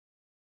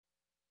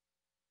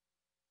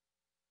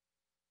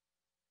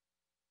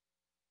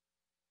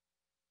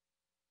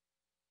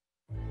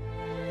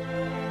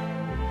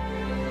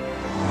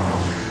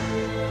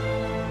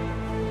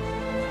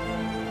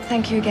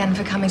Thank you again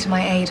for coming to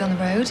my aid on the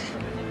road.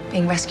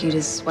 Being rescued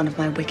is one of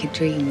my wicked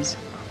dreams.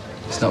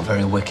 It's not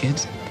very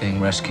wicked, being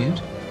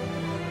rescued.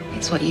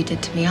 It's what you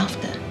did to me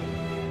after.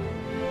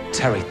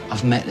 Terry,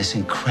 I've met this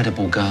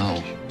incredible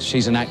girl.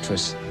 She's an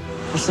actress.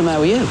 What's the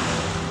matter with you?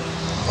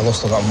 I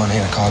lost a lot of money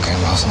in a card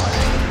game last night.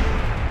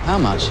 How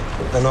much?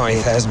 The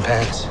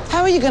 £90,000.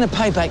 How are you going to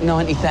pay back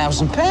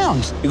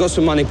 £90,000? You got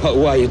some money put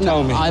away, you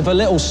told me. I have a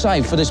little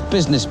saved for this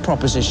business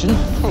proposition.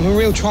 I'm in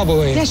real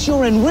trouble here. Yes,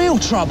 you're in real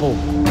trouble.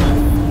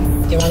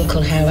 Your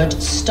Uncle Howard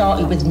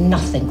started with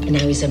nothing, and now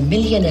he's a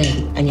millionaire,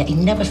 and yet he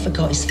never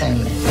forgot his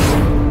family.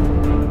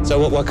 So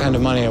what kind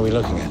of money are we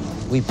looking at?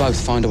 We both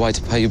find a way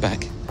to pay you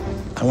back.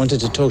 I wanted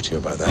to talk to you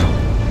about that.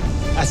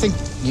 I think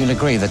you'll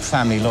agree that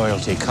family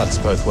loyalty cuts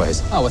both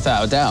ways. Oh,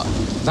 without a doubt.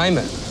 Name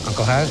it,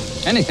 Uncle Howard.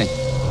 Anything.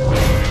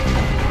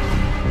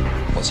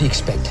 What's he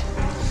expect?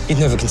 You'd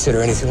never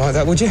consider anything like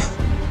that, would you?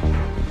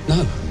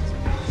 No.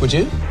 Would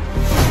you?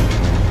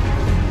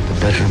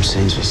 The bedroom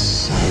scenes were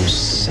so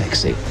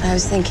sexy. I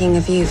was thinking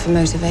of you for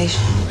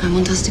motivation. I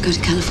want us to go to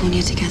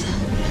California together.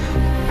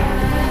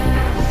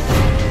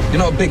 You're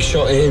not a big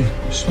shot, Ian.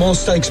 Small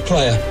stakes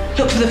player.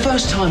 Look, for the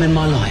first time in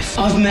my life,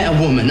 I've met a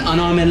woman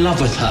and I'm in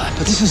love with her.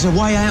 But this is a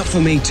way out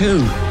for me, too.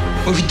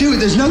 Well, if you do it,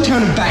 there's no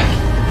turning back.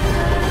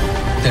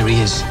 There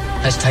he is.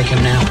 Let's take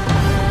him now.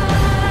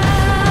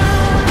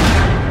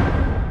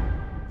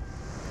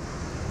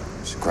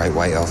 It's a great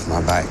weight off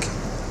my back.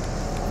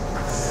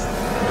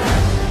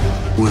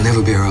 We'll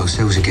never be our old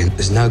selves again.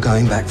 There's no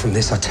going back from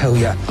this, I tell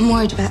you. I'm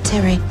worried about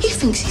Terry. He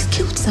thinks he's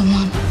killed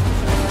someone.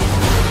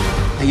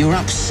 You're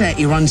upset,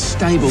 you're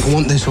unstable. I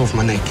want this off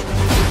my neck.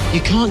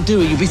 You can't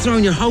do it. You'll be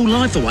throwing your whole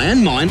life away,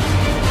 and mine.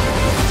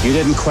 You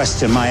didn't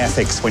question my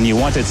ethics when you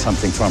wanted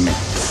something from me.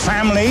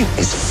 Family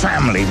is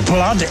family.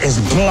 Blood is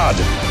blood.